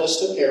the Lord just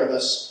took care of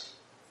us.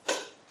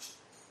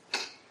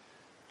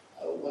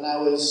 When I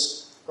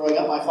was growing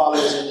up, my father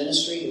was in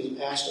ministry. He was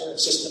a pastor,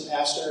 assistant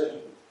pastor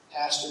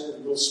in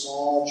little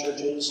small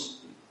churches.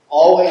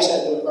 Always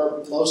had to,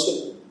 or most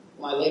of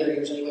my later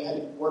years anyway, had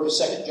to work a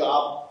second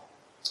job.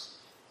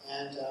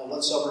 And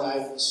one summer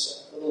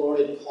the Lord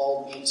had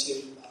called me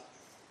to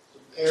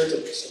prepare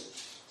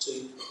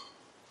to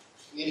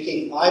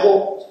communicate the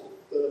Bible,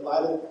 to go to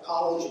Bible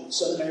college and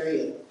seminary.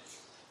 And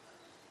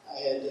I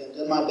had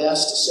done my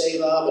best to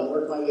save up and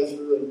work my way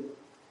through. And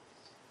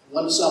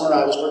one summer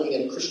I was working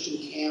at a Christian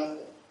camp.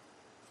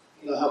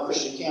 You know how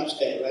Christian camps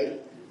pay,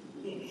 right?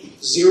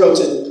 Zero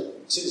to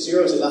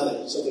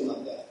nothing, something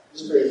like that. It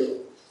was very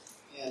little.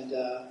 And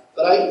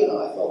but I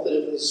felt that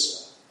it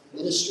was a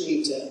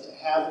ministry to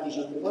have these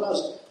young people. When I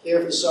was there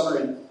for the summer,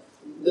 in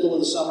the middle of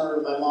the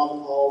summer, my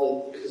mom called,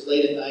 and it was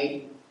late at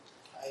night.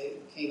 I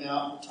came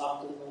out and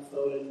talked to them on the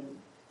phone, and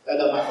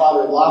found out my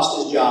father had lost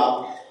his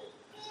job.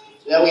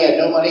 So now we had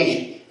no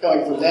money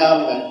coming from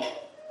them,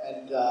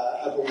 and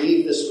I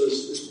believe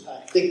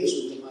I think this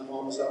was when my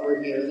mom was not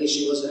working, or at least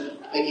she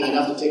wasn't making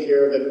enough to take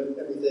care of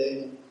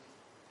everything.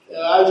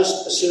 I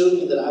just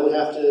assumed that I would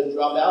have to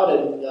drop out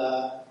and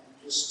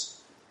just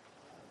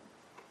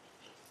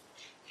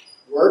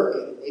work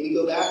and maybe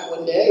go back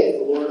one day if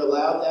the Lord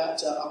allowed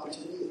that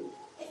opportunity.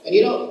 And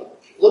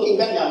looking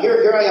back now,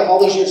 here I am all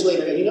these years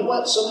later, and you know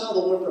what? Somehow the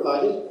Lord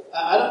provided.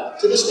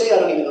 To this day, I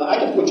don't even know. I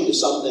can point you to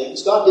some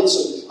things. God did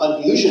some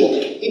unusual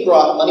things. He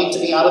brought money to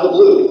me out of the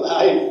blue.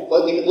 I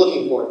wasn't even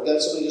looking for it.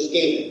 God, somebody just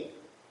gave it.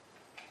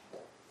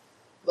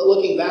 But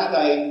looking back,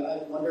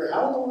 I wonder,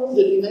 how in the world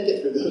did we make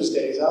it through those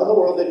days? How in the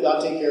world did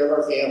God take care of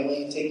our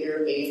family and take care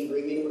of me and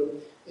bring me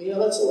to...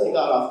 that's the way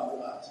God often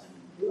provides.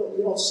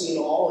 We don't see it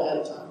all ahead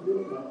of time. We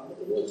don't know, but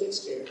the Lord takes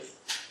care.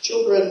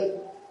 Children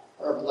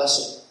are a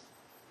blessing,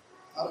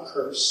 not a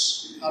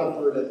curse, not a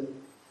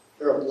burden.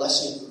 They're a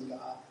blessing from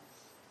God.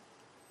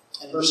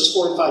 And verses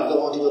 4 and 5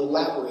 go on to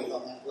elaborate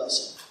on that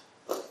blessing.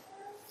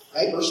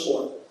 Right? Verse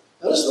 4.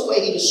 Notice the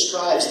way he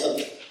describes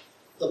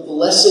the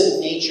blessed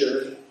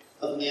nature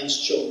of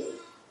man's children.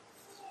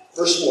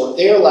 Verse 4.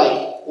 They are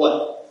like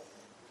what?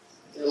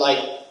 They're like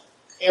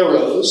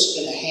arrows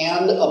in the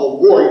hand of a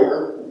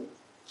warrior.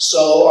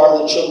 So are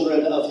the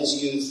children of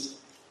his youth.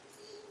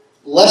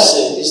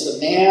 Blessed is the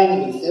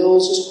man who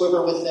fills his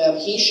quiver with them.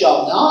 He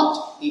shall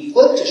not be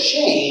put to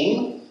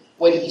shame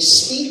when he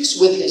speaks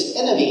with his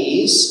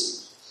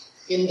enemies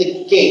in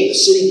the gate, the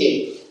city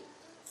gate.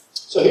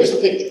 So here's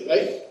the picture,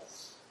 right?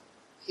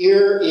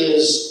 Here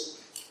is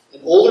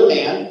an older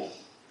man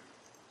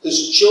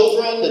whose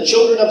children, the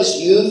children of his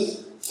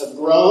youth, have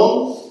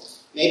grown.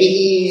 Maybe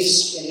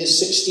he's in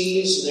his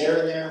 60s, they're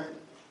in their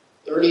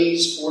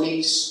 30s,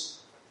 40s.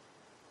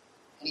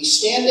 And he's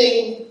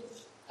standing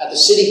at the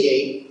city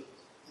gate,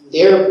 and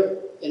there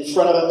in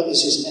front of him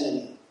is his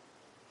enemy.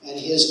 And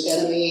his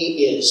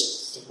enemy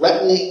is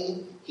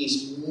threatening,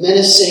 he's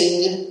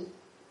menacing,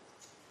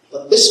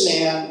 but this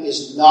man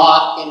is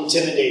not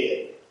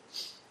intimidated.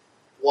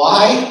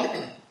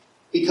 Why?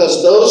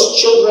 Because those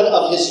children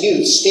of his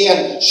youth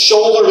stand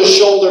shoulder to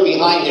shoulder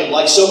behind him,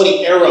 like so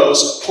many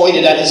arrows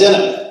pointed at his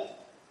enemy.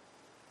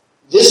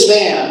 This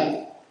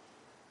man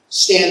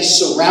stands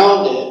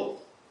surrounded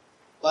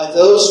by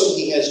those whom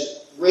he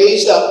has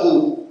raised up,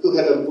 who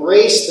have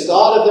embraced the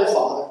God of their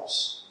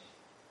fathers,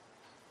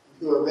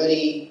 who are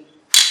ready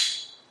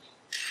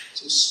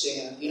to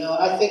stand.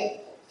 I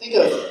think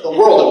of the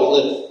world that we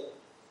live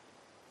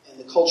in, and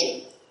the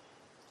culture,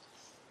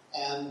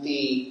 and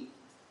the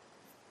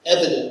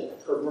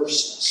evident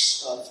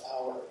perverseness of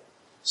our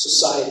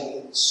society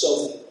in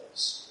so many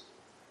ways.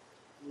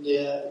 And,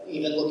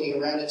 even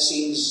looking around, it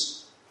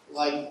seems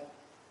like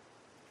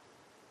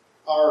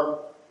our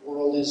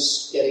world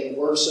is getting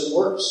worse and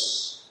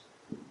worse.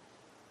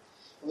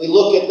 When we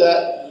look at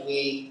that, and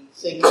we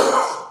think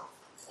of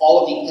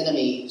all of the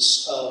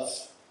enemies of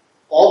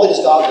all that is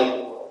godly in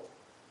the world.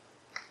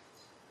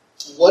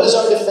 And what is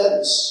our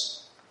defense?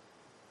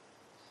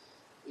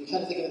 You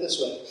kind of think of it this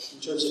way,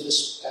 in terms of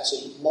this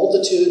passage.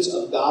 Multitudes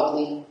of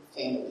godly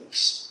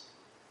families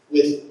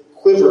with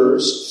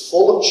quivers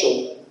full of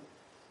children,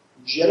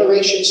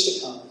 generations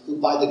to come, who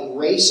by the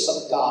grace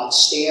of God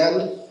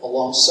stand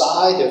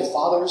alongside their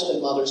fathers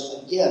and mothers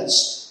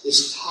against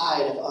this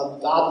tide of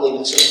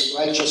ungodliness and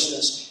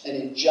unrighteousness and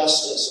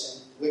injustice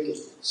and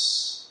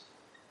wickedness.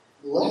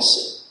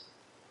 Blessed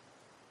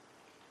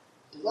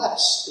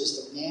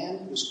is the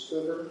man whose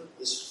quiver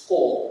is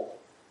full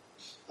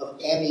of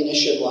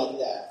ammunition like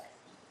that,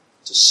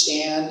 to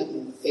stand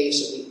in the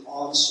face of the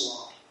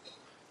onslaught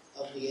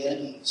of the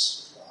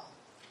enemies of God.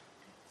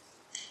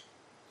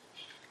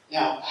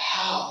 Now,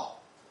 how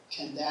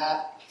can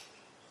that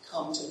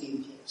come to be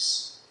the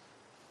case?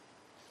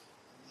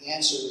 And the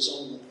answer is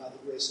only by the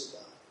grace of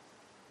God.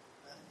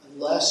 Right?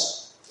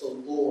 Unless the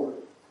Lord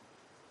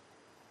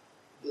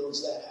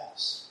builds that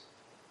house,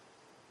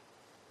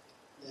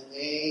 then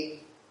they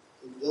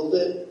who build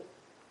it,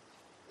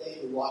 they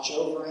who watch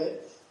over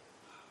it,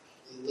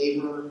 they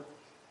labor.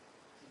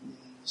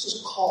 This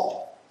is a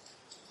call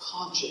to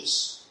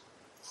conscious,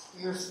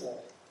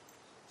 prayerful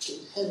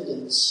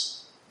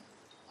dependence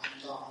on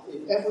God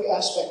in every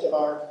aspect of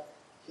our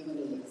human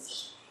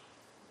lives.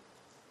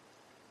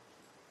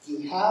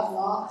 You have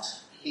not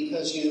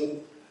because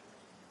you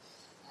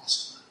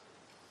ask not.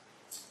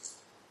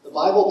 The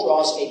Bible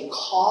draws a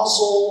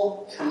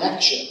causal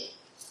connection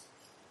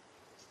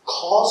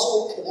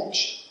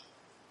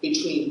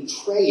between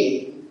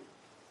praying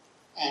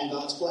and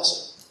God's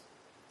blessing.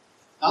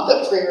 Not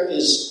that prayer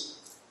is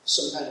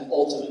some kind of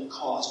ultimate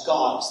cause.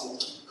 God is the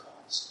ultimate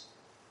cause.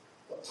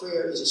 But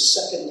prayer is a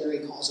secondary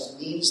cause, a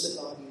means that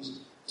God uses.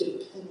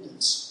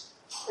 Dependence,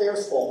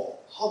 prayerful,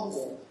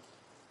 humble,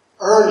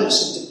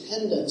 earnest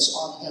dependence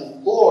on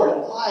Him. Lord,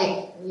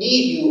 I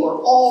need you,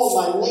 or all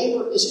my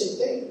labor is in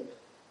vain.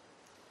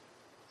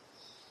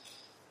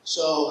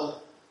 So,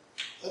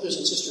 brothers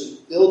and sisters,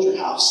 build your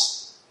house.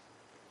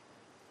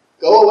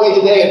 Go away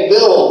today and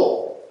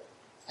build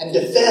and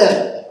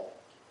defend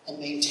and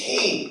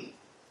maintain,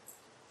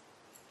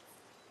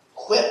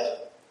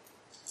 equip,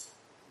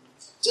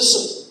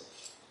 discipline,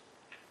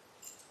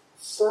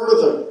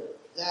 further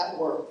that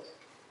work.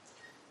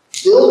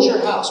 Build your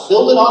house.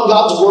 Build it on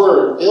God's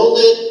Word. Build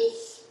it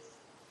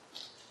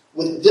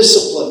with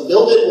discipline.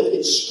 Build it with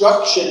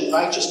instruction and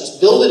righteousness.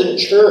 Build it in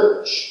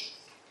church.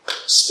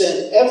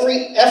 Spend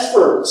every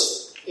effort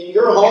in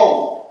your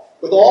home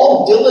with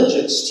all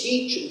diligence.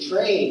 Teach and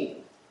train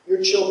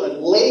your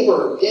children.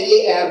 Labor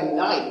day and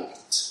night,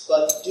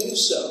 but do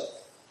so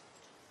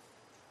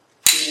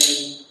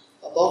in,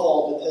 above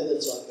all,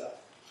 dependence on God.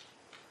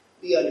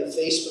 Be on your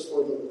face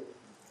before the Lord.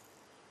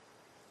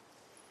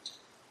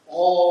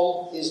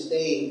 All is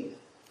vain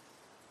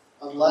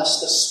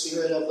unless the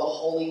Spirit of the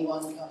Holy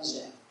One comes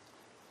in.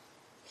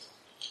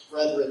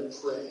 Brethren,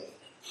 pray.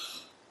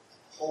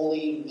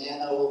 Holy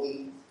manna will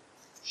be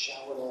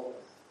showered over.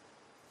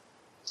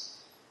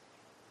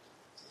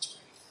 Let's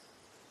pray.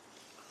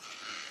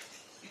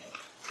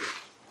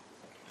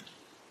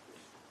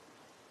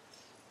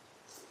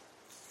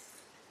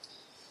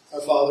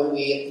 Our Father,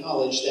 we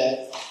acknowledge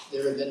that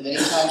there have been many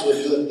times when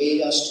you have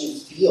made us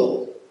to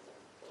feel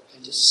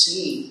and to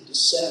see and to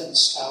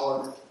sense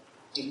our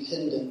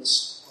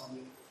dependence on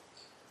you.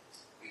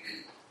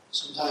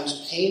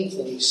 Sometimes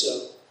painfully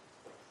so.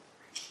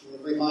 You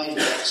have reminded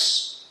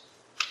us.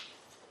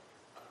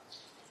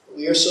 But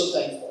we are so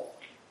thankful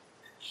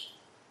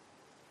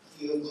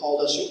that you have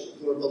called us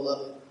your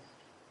beloved.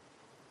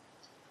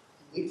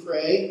 We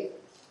pray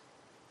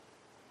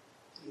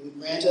that you would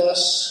grant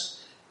us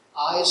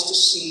eyes to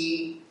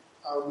see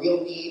our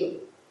real need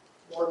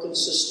more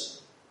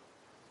consistently.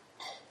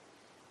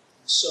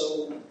 And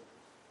so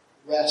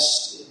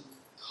rest in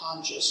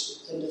conscious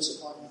dependence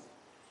upon you.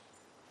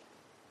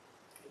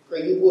 We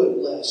pray you would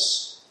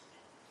bless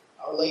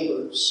our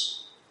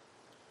labors.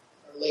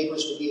 Our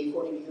labors would be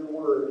according to your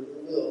word and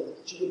your will,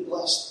 that you would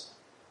bless them.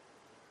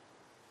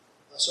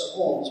 Bless our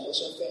homes,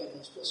 bless our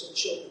families, bless our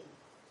children.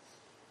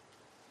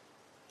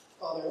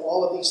 Father,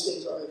 all of these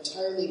things are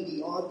entirely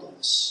beyond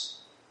us.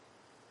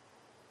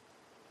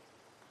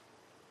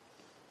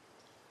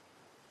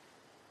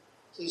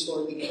 Please,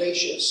 Lord, be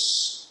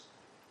gracious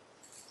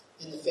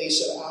in the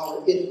face of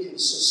our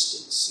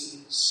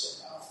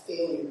inconsistencies and our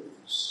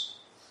failures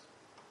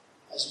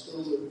as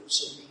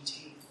builders and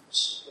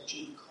maintainers of what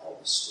you call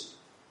us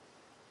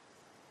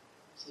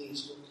to.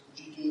 Please, Lord, would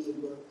you do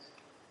the work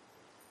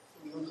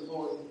for your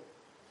glory,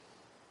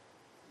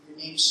 for your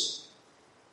name's sake.